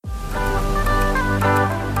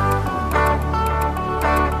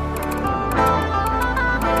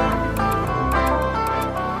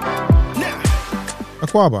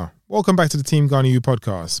Akwaba, welcome back to the Team Ghana U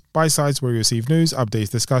podcast, bite-sized where we receive news, updates,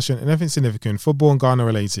 discussion, and everything significant football and Ghana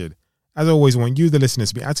related. As always, we want you, the listeners,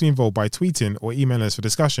 to be actively involved by tweeting or emailing us for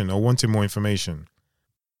discussion or wanting more information.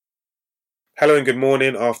 Hello and good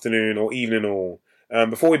morning, afternoon, or evening all.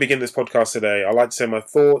 Before we begin this podcast today, I'd like to send my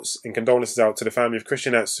thoughts and condolences out to the family of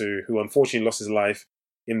Christian Atsu, who unfortunately lost his life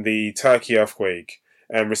in the Turkey earthquake.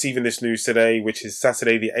 Receiving this news today, which is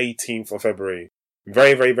Saturday the 18th of February.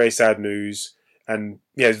 Very, very, very sad news. And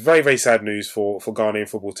yeah, it's very, very sad news for Ghanaian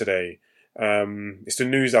football today. It's the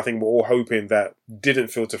news I think we're all hoping that didn't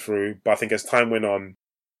filter through, but I think as time went on,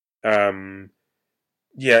 it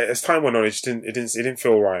didn't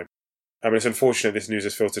feel right. It's unfortunate this news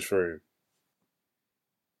has filtered through.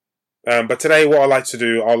 But today, what I like to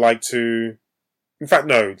do, today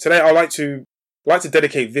I like to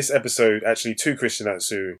dedicate this episode actually to Christian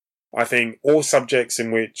Atsu. I think all subjects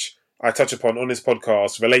in which I touch upon on this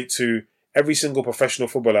podcast relate to every single professional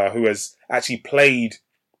footballer who has actually played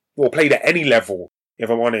at any level, if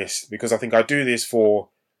I'm honest, because I think I do this for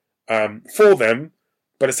them,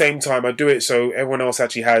 but at the same time I do it so everyone else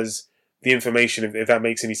actually has the information, if that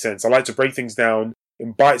makes any sense. I like to break things down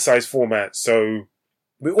in bite-sized formats so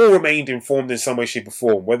we all remained informed in some way, shape or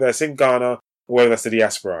form, whether that's in Ghana or whether that's the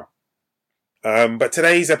diaspora. But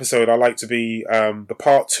today's episode I like to be the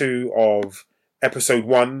part 2 of episode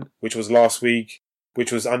 1, which was last week,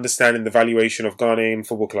 which was understanding the valuation of Ghanaian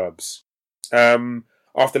football clubs.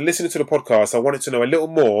 After listening to the podcast, I wanted to know a little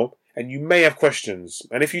more, and you may have questions,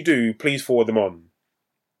 and if you do, please forward them on.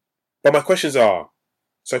 But my questions are,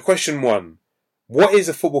 so question 1, what is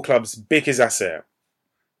a football club's biggest asset?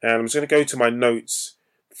 And I'm just going to go to my notes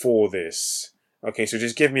for this. Okay, so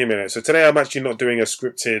just give me a minute. So today I'm actually not doing a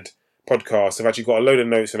scripted podcast. I've actually got a load of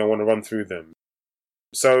notes and I want to run through them.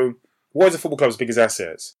 So, what is a football club's biggest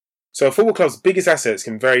assets? So a football club's biggest assets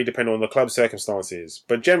can vary depending on the club's circumstances,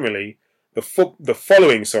 but generally, the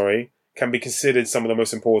following can be considered some of the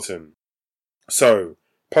most important. So,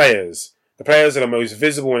 players. The players are the most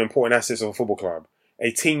visible and important assets of a football club.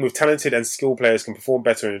 A team with talented and skilled players can perform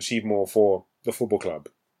better and achieve more for the football club.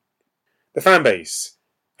 The fan base.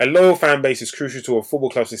 A loyal fan base is crucial to a football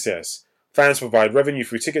club's success. Fans provide revenue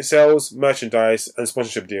through ticket sales, merchandise, and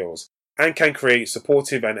sponsorship deals, and can create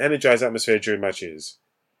supportive and energized atmosphere during matches.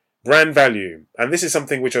 Brand value, and this is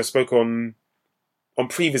something which I spoke on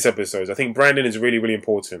previous episodes. I think branding is really, really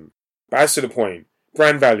important. But as to the point,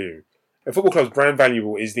 brand value. A football club's brand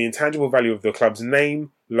value is the intangible value of the club's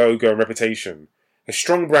name, logo, and reputation. A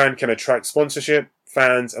strong brand can attract sponsorship,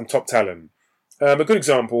 fans, and top talent. A good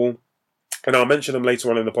example, and I'll mention them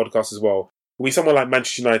later on in the podcast as well, will be someone like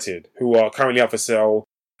Manchester United, who are currently up for sale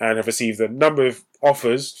and have received a number of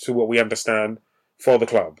offers, to what we understand, for the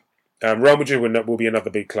club. Real Madrid will be another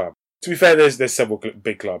big club. To be fair, there's several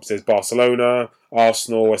big clubs. There's Barcelona,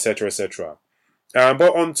 Arsenal, etc., etc.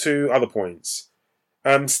 But on to other points.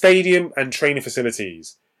 Stadium and training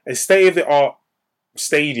facilities. A state-of-the-art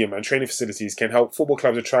stadium and training facilities can help football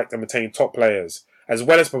clubs attract and retain top players, as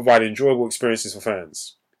well as provide enjoyable experiences for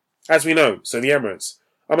fans. As we know, so the Emirates.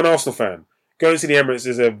 I'm an Arsenal fan. Going to the Emirates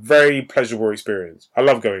is a very pleasurable experience. I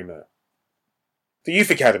love going there. The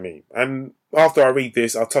Youth Academy, and after I read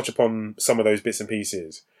this, I'll touch upon some of those bits and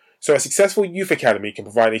pieces. So a successful youth academy can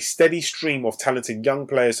provide a steady stream of talented young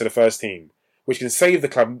players to the first team, which can save the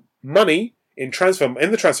club money in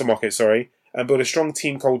the transfer market, and build a strong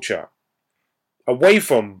team culture. Away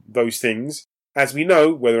from those things, as we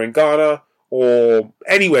know, whether in Ghana or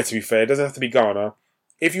anywhere to be fair, it doesn't have to be Ghana,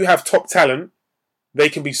 if you have top talent, they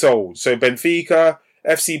can be sold. So Benfica,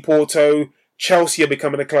 FC Porto, Chelsea are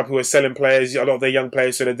becoming a club who are selling players, a lot of their young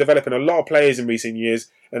players, so they're developing a lot of players in recent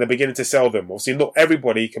years and they're beginning to sell them. Obviously, not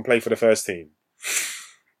everybody can play for the first team.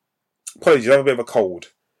 Apologies, I have a bit of a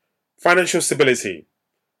cold. Financial stability.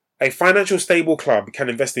 A financial stable club can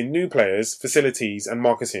invest in new players, facilities and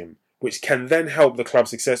marketing, which can then help the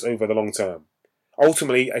club's success over the long term.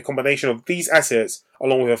 Ultimately, a combination of these assets,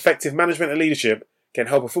 along with effective management and leadership, can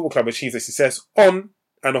help a football club achieve their success on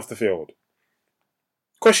and off the field.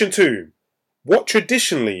 Question 2. What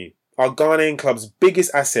traditionally are Ghanaian clubs'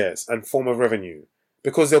 biggest assets and form of revenue?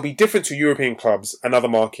 Because they'll be different to European clubs and other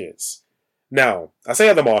markets. Now, I say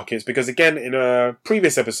other markets because again, in a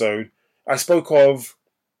previous episode, I spoke of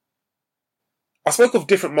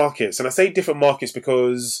different markets, and I say different markets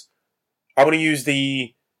because I want to use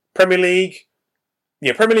the Premier League.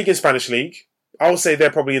 Yeah, Premier League and Spanish League. I would say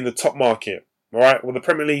they're probably in the top market. Alright, well the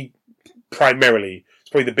Premier League primarily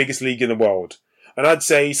is probably the biggest league in the world. And I'd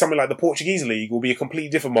say something like the Portuguese league will be a completely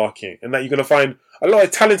different market, in that you're going to find a lot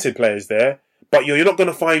of talented players there, but you're not going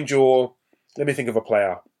to find let me think of a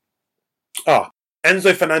player.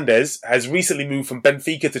 Enzo Fernandez has recently moved from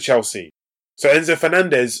Benfica to Chelsea. So Enzo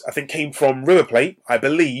Fernandez, I think, came from River Plate, I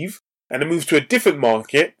believe, and then moved to a different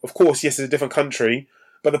market. Of course, yes, it's a different country.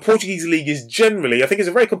 But the Portuguese league is generally, I think it's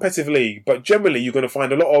a very competitive league, but generally you're going to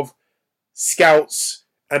find a lot of scouts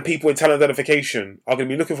and people in talent identification are going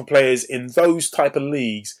to be looking for players in those type of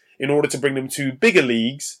leagues in order to bring them to bigger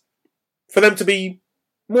leagues for them to be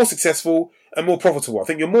more successful and more profitable. I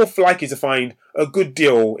think you're more likely to find a good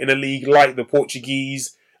deal in a league like the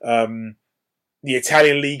Portuguese, the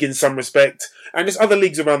Italian league in some respect, and there's other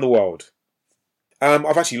leagues around the world.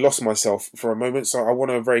 I've actually lost myself for a moment, so I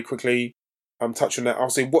want to very quickly touch on that. I'll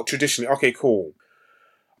say what traditionally. Okay, cool.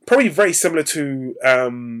 Probably very similar to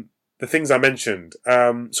the things I mentioned.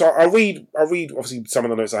 So I'll read obviously some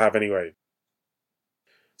of the notes I have anyway.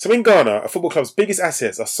 So in Ghana, a football club's biggest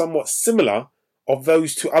assets are somewhat similar of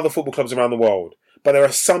those to other football clubs around the world, but there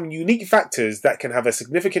are some unique factors that can have a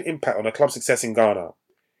significant impact on a club's success in Ghana.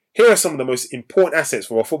 Here are some of the most important assets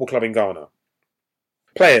for a football club in Ghana.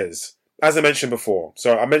 Players, as I mentioned before.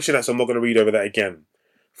 So I mentioned that, so I'm not going to read over that again.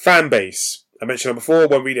 Fan base, I mentioned that before,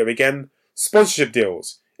 won't read it again. Sponsorship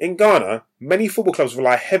deals. In Ghana, many football clubs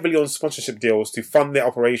rely heavily on sponsorship deals to fund their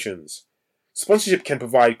operations. Sponsorship can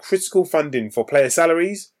provide critical funding for player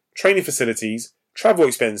salaries, training facilities, travel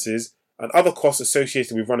expenses, and other costs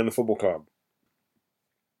associated with running the football club.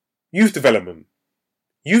 Youth development.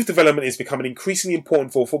 Youth development is becoming increasingly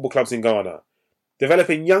important for football clubs in Ghana.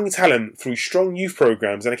 Developing young talent through strong youth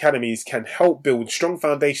programs and academies can help build strong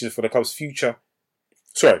foundations for the club's future.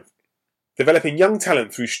 Developing young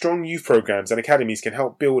talent through strong youth programs and academies can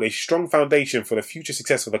help build a strong foundation for the future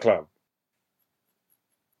success of the club.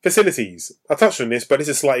 Facilities. I touched on this, but this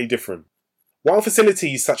is slightly different. While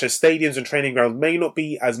facilities such as stadiums and training grounds may not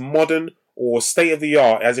be as modern or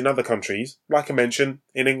state-of-the-art as in other countries, like I mentioned,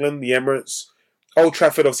 in England, the Emirates, Old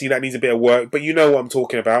Trafford, obviously that needs a bit of work, but you know what I'm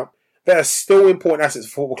talking about. There are still important assets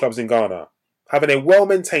for football clubs in Ghana. Having a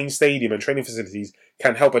well-maintained stadium and training facilities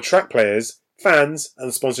can help attract players, fans,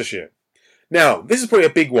 and sponsorship. Now, this is probably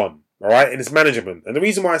a big one, alright, and it's management. And the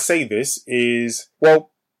reason why I say this is,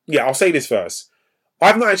 I'll say this first.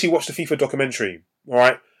 I've not actually watched the FIFA documentary,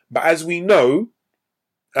 alright, but as we know,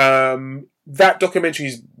 that documentary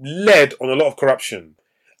is led on a lot of corruption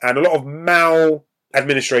and a lot of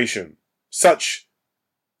maladministration. Such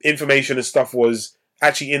information and stuff was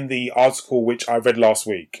actually in the article which I read last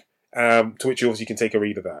week, to which you obviously can take a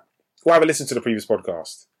read of that, or have a listen to the previous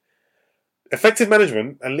podcast. Effective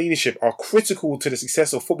management and leadership are critical to the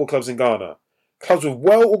success of football clubs in Ghana. Clubs with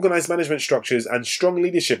well-organised management structures and strong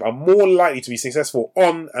leadership are more likely to be successful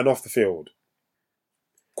on and off the field.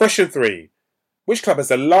 Question 3. Which club has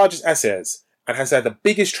the largest assets and has had the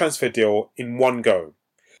biggest transfer deal in one go?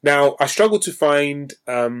 Now, I struggled to find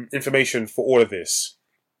information for all of this.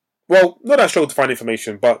 Well, not that I struggled to find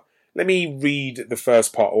information, but let me read the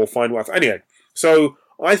first part or find what Anyway, so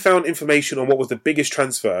I found information on what was the biggest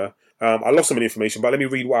transfer. I lost some of the information, but let me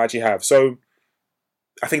read what I actually have. So,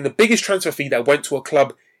 I think the biggest transfer fee that went to a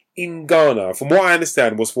club in Ghana, from what I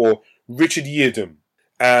understand, was for Richard Yeardom.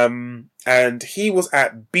 And he was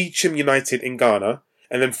at Beecham United in Ghana.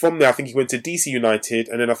 And then from there, I think he went to DC United,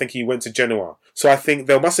 and then I think he went to Genoa. So I think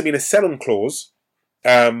there must have been a sell-on clause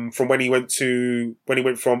from when he went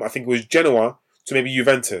from, I think it was Genoa to maybe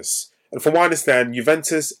Juventus. And from what I understand,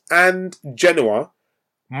 Juventus and Genoa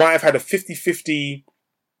might have had a 50-50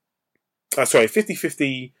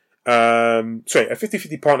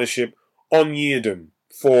 partnership on Yeardom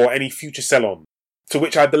for any future sell-on, to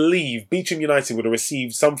which I believe Beecham United would have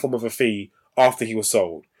received some form of a fee after he was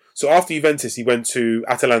sold. So after Juventus, he went to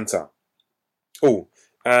Atalanta. Oh,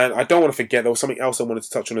 and I don't want to forget, there was something else I wanted to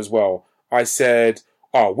touch on as well. I said,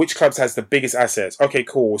 which clubs has the biggest assets? Okay,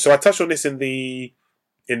 cool. So I touched on this in the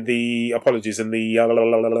it's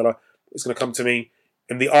going to come to me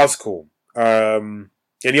in the article. So I'm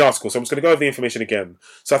just going to go over the information again.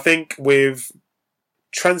 So I think with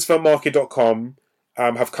transfermarket.com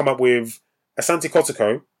have come up with Asante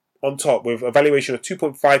Kotoko on top with a valuation of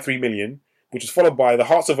 2.53 million, which is followed by the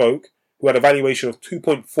Hearts of Oak, who had a valuation of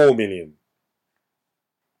 2.4 million.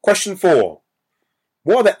 Question 4.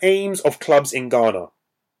 What are the aims of clubs in Ghana?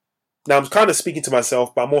 Now, I'm kind of speaking to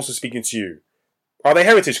myself, but I'm also speaking to you. Are they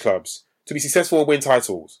heritage clubs to be successful and win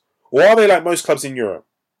titles? Or are they like most clubs in Europe?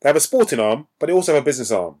 They have a sporting arm, but they also have a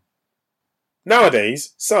business arm.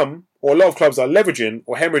 Nowadays, some or a lot of clubs are leveraging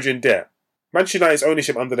or hemorrhaging debt. Manchester United's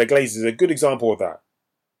ownership under the Glazers is a good example of that.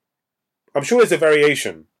 I'm sure there's a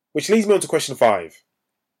variation, which leads me on to question 5.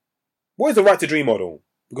 What is the Right to Dream model?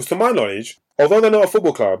 Because to my knowledge, although they're not a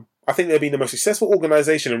football club, I think they've been the most successful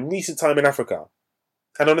organisation in recent time in Africa.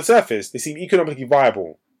 And on the surface, they seem economically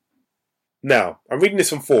viable. Now, I'm reading this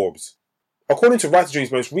from Forbes. According to Right to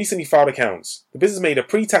Dream's most recently filed accounts, the business made a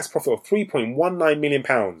pre-tax profit of £3.19 million.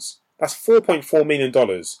 That's $4.4 million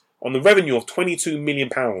on the revenue of £22 million.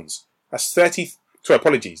 That's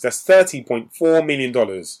 $30.4 million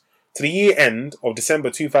to the year end of December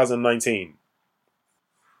 2019.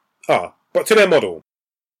 But to their model.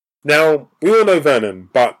 Now, we all know Vernon,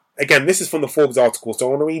 but again, this is from the Forbes article, so I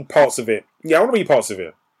want to read parts of it.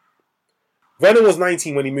 Vernon was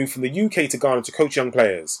 19 when he moved from the UK to Ghana to coach young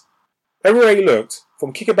players. Everywhere he looked,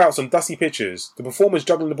 from kickabouts on dusty pitches to performers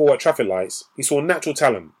juggling the ball at traffic lights, he saw natural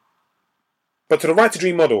talent. But to the Right to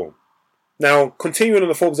Dream model. Now, continuing on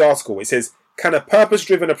the Forbes article, it says, can a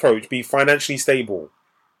purpose-driven approach be financially stable?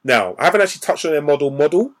 Now, I haven't actually touched on their model,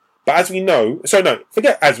 but as it says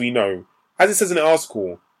in the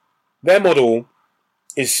article, their model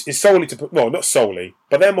is solely not solely,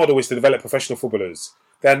 but their model is to develop professional footballers.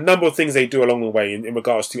 There are a number of things they do along the way in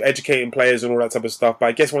regards to educating players and all that type of stuff, but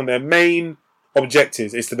I guess one of their main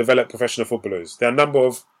objectives is to develop professional footballers. There are a number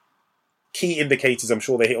of key indicators I'm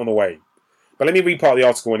sure they hit on the way. But let me read part of the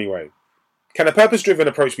article anyway. Can a purpose-driven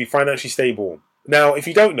approach be financially stable? Now, if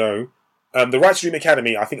you don't know, the Right to Dream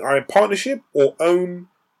Academy, I think, are in partnership or own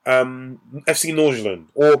FC Nordsjælland,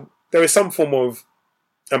 or there is some form of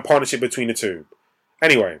partnership between the two.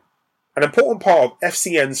 Anyway, an important part of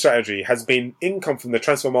FCN's strategy has been income from the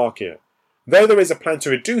transfer market, though there is a plan to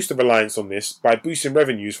reduce the reliance on this by boosting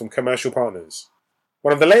revenues from commercial partners.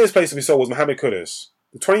 One of the latest players to be sold was Mohamed Kudus.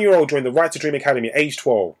 The 20-year-old joined the Right to Dream Academy at age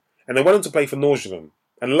 12 and then went on to play for Nordsjælland.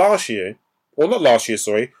 And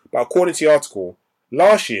but according to the article,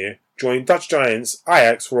 last year joined Dutch giants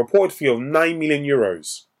Ajax for a reported fee of €9 million.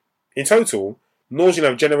 In total, Nordsjælland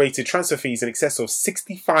have generated transfer fees in excess of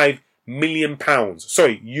 €65 million,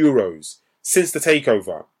 euros, since the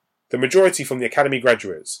takeover, the majority from the academy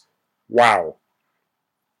graduates. Wow.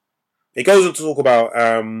 It goes on to talk about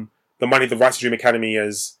the money the Right to Dream Academy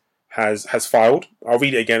has filed. I'll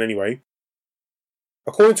read it again anyway.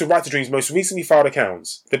 According to Right to Dream's most recently filed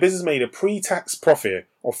accounts, the business made a pre-tax profit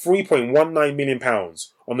of £3.19 million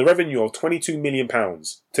on the revenue of £22 million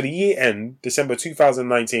to the year end December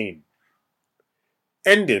 2019.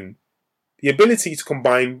 Ending, the ability to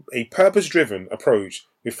combine a purpose-driven approach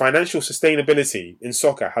with financial sustainability in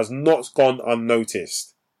soccer has not gone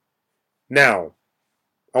unnoticed. Now,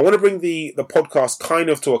 I want to bring the podcast kind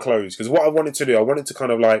of to a close, because what I wanted to do, I wanted to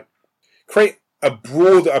kind of like create a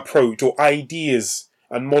broader approach or ideas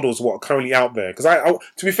and models what are currently out there. Because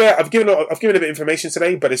to be fair, I've given a bit of information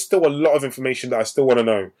today, but there's still a lot of information that I still want to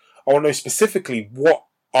know. I want to know specifically what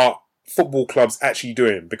are football clubs actually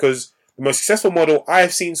doing, because the most successful model I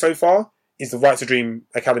have seen so far is the Right to Dream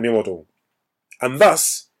Academy model. And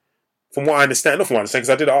thus, from what I understand, not from what I understand,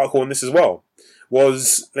 because I did an article on this as well,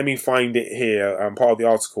 was, let me find it here, part of the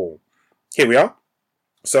article. Here we are.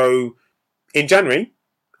 So, in January,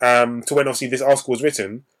 to when obviously this article was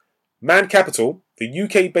written, Man Capital, the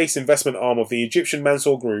UK-based investment arm of the Egyptian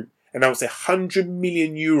Mansour Group, announced €100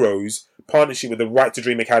 million partnership with the Right to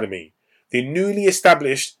Dream Academy. The newly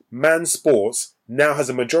established Man Sports now has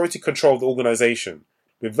a majority control of the organisation,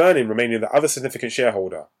 with Vernon remaining the other significant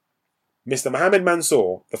shareholder. Mr. Mohamed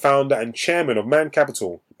Mansour, the founder and chairman of Man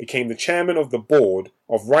Capital, became the chairman of the board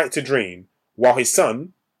of Right to Dream, while his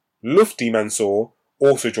son, Lufti Mansour,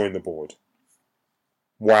 also joined the board.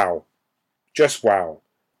 Wow. Just wow.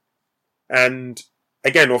 And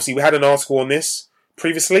again, obviously, we had an article on this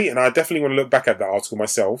previously, and I definitely want to look back at that article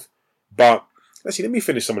myself. But actually, let me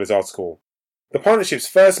finish some of this article. The partnership's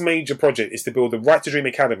first major project is to build the Right to Dream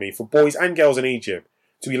Academy for boys and girls in Egypt,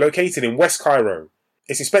 to be located in West Cairo.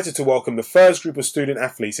 It's expected to welcome the first group of student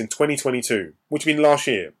athletes in 2022, which will be last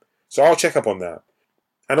year. So I'll check up on that.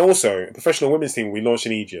 And also, a professional women's team will be launched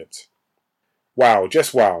in Egypt. Wow,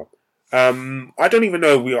 just wow. I don't even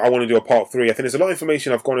know if I want to do a part 3. I think there's a lot of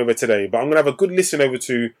information I've gone over today, but I'm going to have a good listen over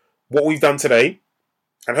to what we've done today.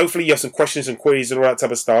 And hopefully you have some questions and queries and all that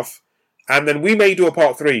type of stuff. And then we may do a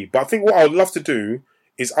part 3. But I think what I would love to do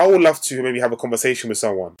is I would love to maybe have a conversation with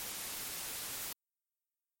someone.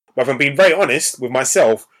 But if I'm being very honest with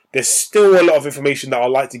myself, there's still a lot of information that I'd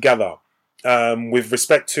like to gather with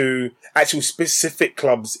respect to actual specific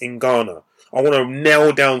clubs in Ghana. I want to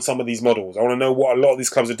nail down some of these models. I want to know what a lot of these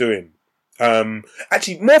clubs are doing.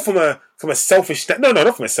 Actually, more from a selfish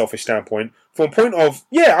not from a selfish standpoint. From a point of,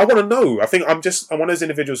 I want to know. I think I'm one of those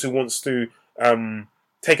individuals who wants to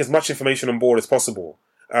take as much information on board as possible.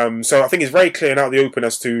 So I think it's very clear and out in the open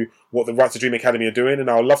as to what the Right to Dream Academy are doing, and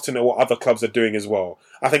I would love to know what other clubs are doing as well.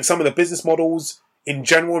 I think some of the business models in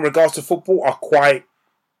general in regards to football are quite,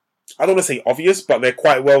 I don't want to say obvious, but they're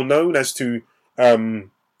quite well known as to,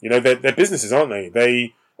 they're businesses, aren't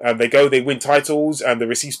they? They win titles, and they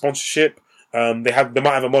receive sponsorship. They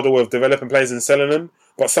might have a model of developing players and selling them,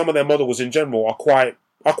 but some of their models in general are quite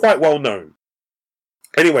well known.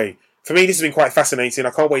 Anyway, for me, this has been quite fascinating. I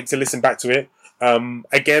can't wait to listen back to it.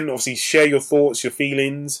 Again, obviously, share your thoughts, your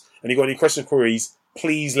feelings, and if you've got any questions, queries,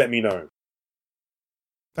 please let me know.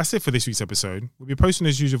 That's it for this week's episode. We'll be posting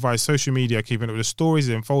as usual via social media, keeping up with the stories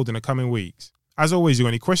that unfold in the coming weeks. As always, if you've got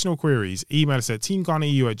any questions or queries, email us at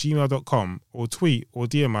teamghanaeu@gmail.com or tweet or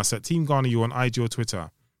DM us at teamghanaeu on IG or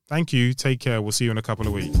Twitter. Thank you, take care, we'll see you in a couple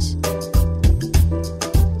of weeks.